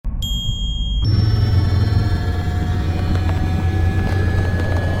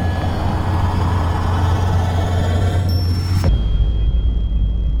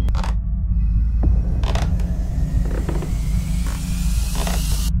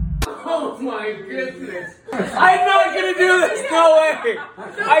my goodness. I'm not gonna do this. No way.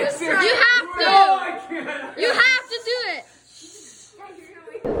 I seriously. You have to. No, I can't. You have to do it.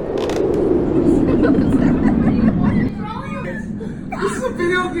 This is a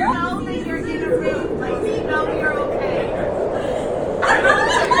video game. Know that you're in a room. Like, you know you're okay.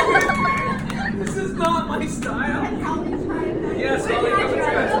 This is not my style. Help me try it. Yes, I'll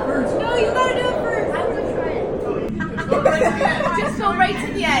try it first. No, you gotta do it first. I'm gonna try it. Go right to the end. Just go right to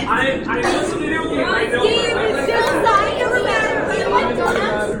the end. I know it's a video game. I know. It's just sign never matter. Do you like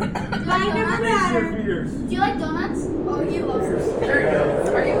donuts? Sign never matter. For years. Do you like donuts? Oh, he loves them. There you go.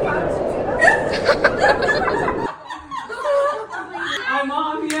 Are you about to do that? I'm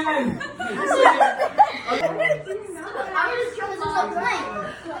on the end.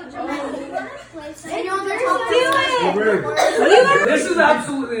 This is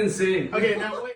absolutely insane. Okay, now wait.